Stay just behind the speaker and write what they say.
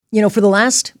For the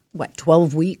last,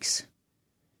 12 weeks,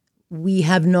 we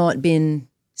have not been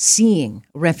seeing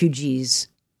refugees,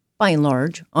 by and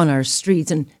large, on our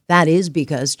streets. And that is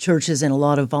because churches and a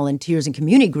lot of volunteers and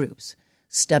community groups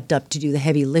stepped up to do the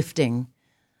heavy lifting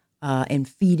and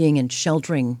feeding and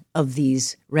sheltering of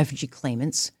these refugee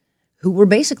claimants who were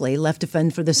basically left to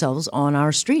fend for themselves on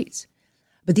our streets.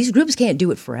 But these groups can't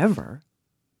do it forever.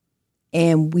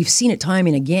 And we've seen it time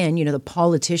and again. The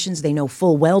politicians, they know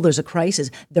full well there's a crisis.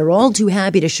 They're all too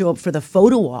happy to show up for the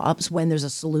photo ops when there's a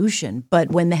solution. But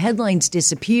when the headlines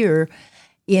disappear,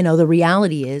 the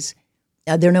reality is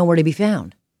they're nowhere to be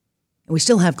found. And we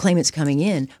still have claimants coming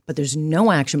in, but there's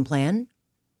no action plan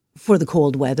for the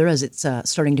cold weather as it's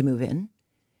starting to move in.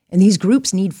 And these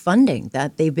groups need funding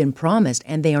that they've been promised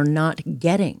and they are not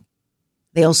getting.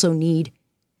 They also need,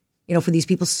 for these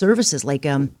people's services like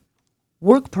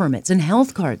work permits and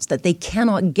health cards that they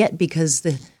cannot get because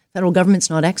the federal government's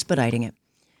not expediting it.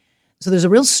 So there's a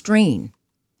real strain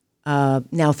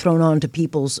now thrown onto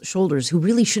people's shoulders who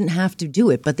really shouldn't have to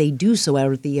do it, but they do so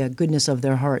out of the goodness of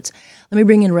their hearts. Let me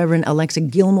bring in Reverend Alexa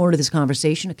Gilmore to this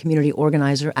conversation, a community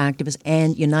organizer, activist,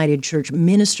 and United Church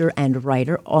minister and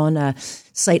writer on a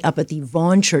site up at the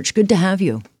Vaughan Church. Good to have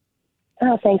you.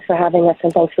 Oh, thanks for having us,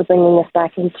 and thanks for bringing us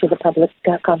back into the public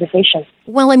conversation.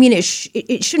 Well, I mean, it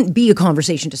shouldn't be a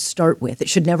conversation to start with. It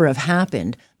should never have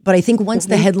happened. But I think once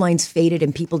the headlines faded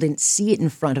and people didn't see it in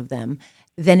front of them,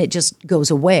 then it just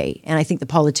goes away. And I think the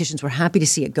politicians were happy to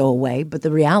see it go away. But the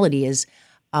reality is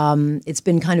it's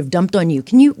been kind of dumped on you.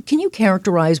 Can you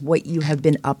characterize what you have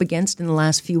been up against in the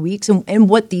last few weeks and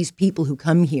what these people who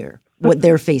come here, what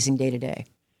they're facing day to day?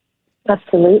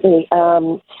 Absolutely.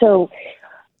 So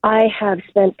I have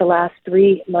spent the last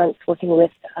 3 months working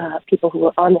with people who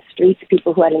were on the streets,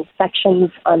 people who had infections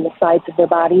on the sides of their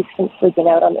bodies from sleeping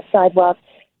out on the sidewalk,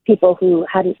 people who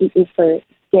hadn't eaten for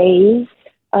days,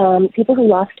 people who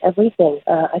lost everything.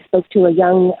 I spoke to a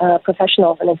young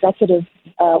professional, an executive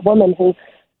woman who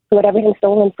had everything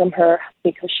stolen from her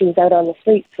because she was out on the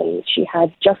streets and she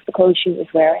had just the clothes she was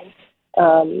wearing,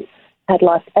 had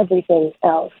lost everything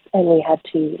else, and we had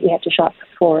to shop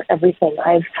for everything.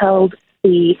 I've held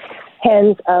the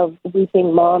hands of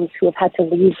weeping moms who have had to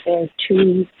leave their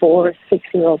 2, 4,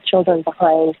 6-year-old children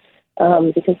behind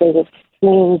because they were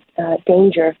fleeing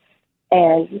danger,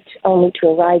 and only to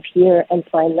arrive here and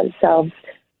find themselves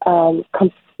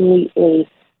completely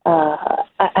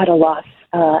at a loss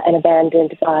and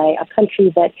abandoned by a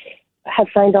country that has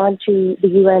signed on to the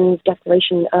UN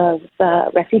Declaration of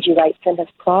Refugee Rights and has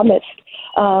promised,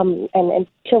 and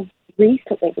until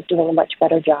recently was doing a much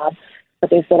better job. But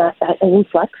there's been an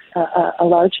influx, a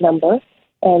large number,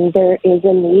 and there is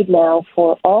a need now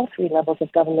for all 3 levels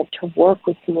of government to work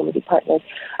with community partners.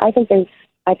 I think there's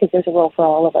a role for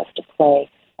all of us to play,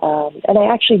 and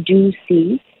I actually do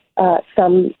see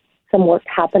some work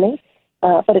happening,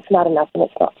 but it's not enough and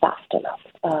it's not fast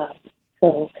enough.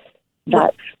 So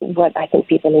that's what I think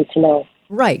people need to know.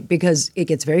 Right, because it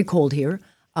gets very cold here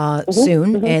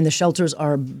soon, and the shelters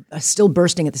are still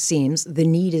bursting at the seams. The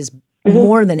need is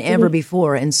more than ever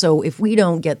before. And so if we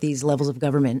don't get these levels of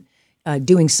government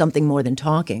doing something more than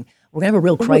talking, we're going to have a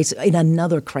real crisis,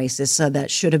 another crisis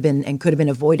that should have been and could have been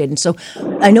avoided. And so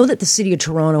I know that the city of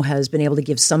Toronto has been able to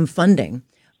give some funding,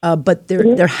 but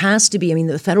there has to be,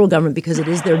 the federal government, because it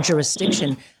is their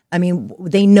jurisdiction,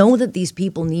 they know that these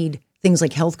people need things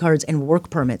like health cards and work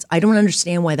permits. I don't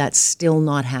understand why that's still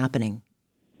not happening.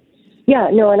 Yeah,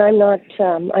 no, and I'm not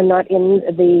in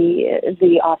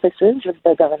the offices of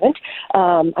the government.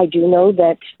 I do know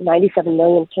that 97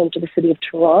 million came to the city of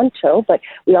Toronto, but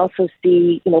we also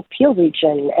see, Peel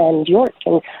Region and York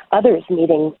and others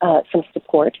needing some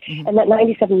support, and that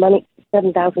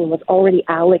 97,000 was already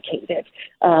allocated.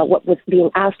 What was being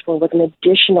asked for was an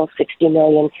additional 60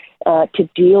 million to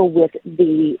deal with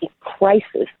the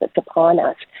crisis that's upon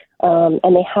us,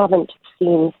 and they haven't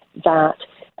seen that.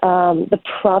 The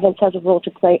province has a role to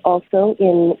play also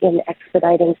in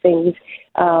expediting things,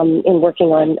 in working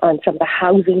on some of the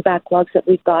housing backlogs that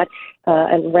we've got,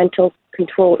 and rental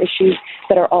control issues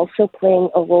that are also playing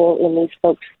a role in these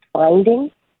folks finding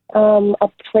a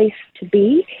place to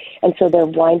be. And so they're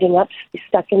winding up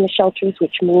stuck in the shelters,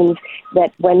 which means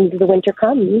that when the winter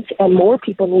comes and more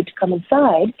people need to come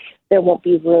inside, there won't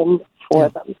be room for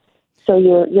them. So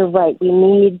you're right. We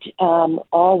need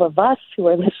all of us who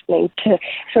are listening to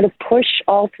sort of push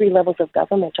all 3 levels of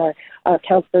government, our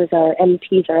councillors, our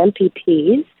MPs, our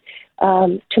MPPs,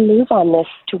 to move on this,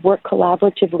 to work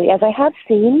collaboratively. As I have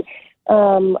seen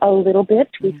a little bit.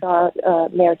 We saw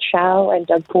Mayor Chow and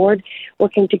Doug Ford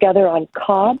working together on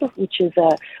Cobb, which is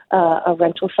a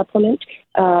rental supplement,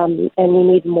 and we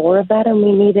need more of that, and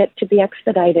we need it to be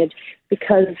expedited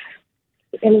because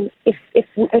if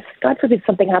God forbid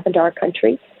something happened to our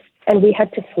country and we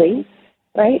had to flee,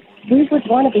 right, we would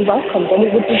want to be welcomed and we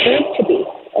would deserve to be,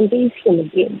 and these human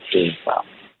beings do as well.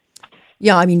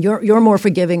 Yeah, I mean, you're more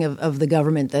forgiving of the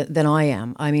government than I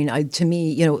am. I mean, to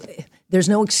me, there's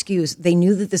no excuse. They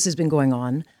knew that this has been going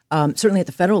on, certainly at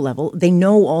the federal level. They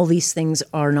know all these things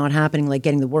are not happening, like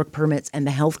getting the work permits and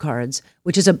the health cards,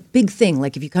 which is a big thing.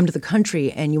 Like if you come to the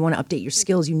country and you want to update your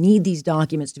skills, you need these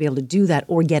documents to be able to do that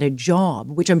or get a job,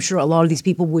 which I'm sure a lot of these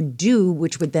people would do,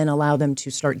 which would then allow them to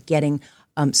start getting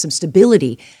some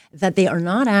stability. That they are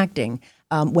not acting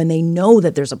when they know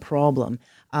that there's a problem.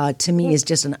 To me, is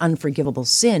just an unforgivable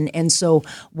sin. And so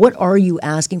what are you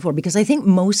asking for? Because I think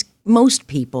most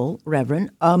people,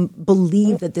 Reverend,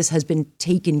 believe that this has been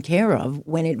taken care of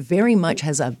when it very much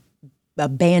has a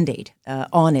Band-Aid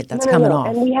on it that's coming off.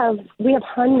 And we have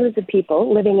hundreds of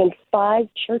people living in 5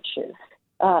 churches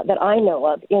that I know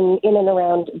of in and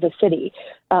around the city.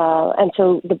 And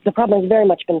so the problem has very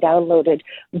much been downloaded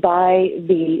by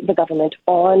the government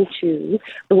onto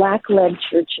Black-led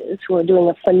churches who are doing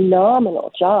a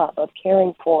phenomenal job of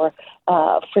caring for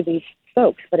these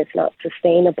folks, but it's not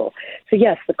sustainable. So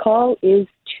yes, the call is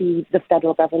to the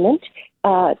federal government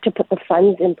to put the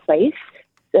funds in place.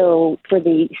 So for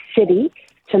the city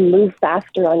to move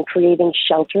faster on creating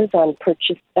shelters, on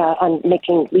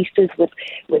making leases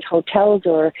with hotels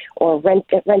or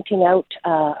renting out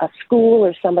a school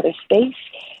or some other space,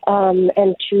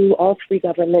 and to all 3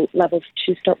 government levels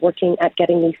to start working at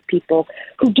getting these people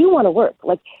who do want to work.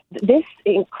 Like this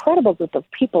incredible group of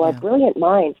people are brilliant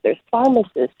minds. There's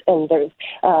pharmacists and there's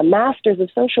masters of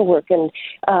social work and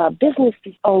business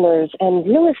owners and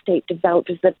real estate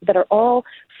developers that are all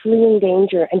fleeing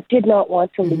danger and did not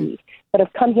want to leave, but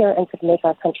have come here and could make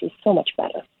our country so much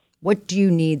better. What do you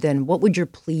need then? What would your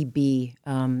plea be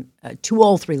to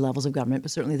all 3 levels of government,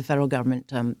 but certainly the federal government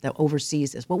that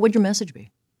oversees this? What would your message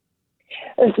be?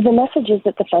 The message is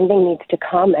that the funding needs to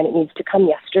come, and it needs to come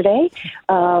yesterday,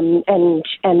 and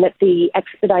that the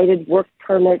expedited work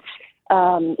permits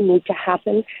need to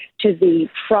happen to the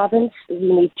province.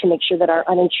 We need to make sure that our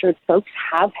uninsured folks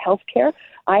have health care.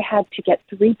 I had to get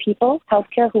 3 people health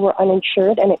care who were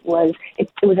uninsured, and it was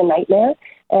a nightmare,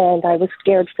 and I was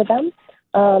scared for them.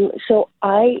 So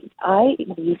I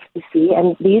need to see,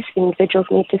 and these individuals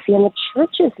need to see, and the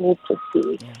churches need to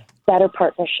see better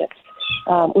partnerships.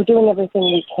 We're doing everything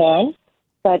we can,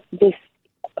 but this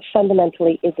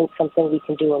fundamentally isn't something we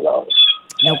can do alone.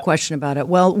 No question about it.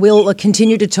 Well, we'll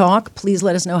continue to talk. Please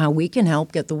let us know how we can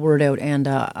help get the word out, and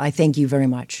I thank you very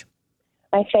much.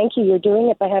 I thank you. You're doing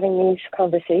it by having these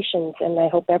conversations, and I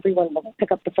hope everyone will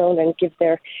pick up the phone and give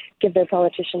their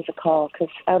politicians a call,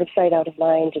 because out of sight, out of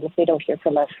mind, and if they don't hear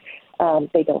from us,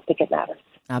 they don't think it matters.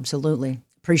 Absolutely.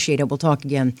 Appreciate it. We'll talk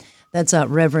again. That's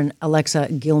Reverend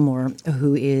Alexa Gilmore,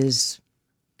 who is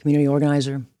community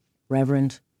organizer,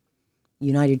 Reverend,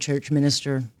 United Church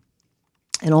minister,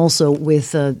 and also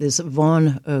with this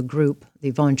Vaughan group,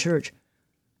 the Vaughan Church.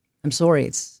 I'm sorry,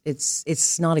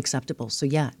 it's not acceptable. So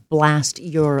yeah, blast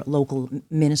your local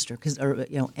minister or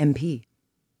MP.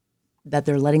 That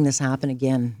they're letting this happen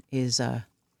again is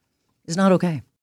not okay.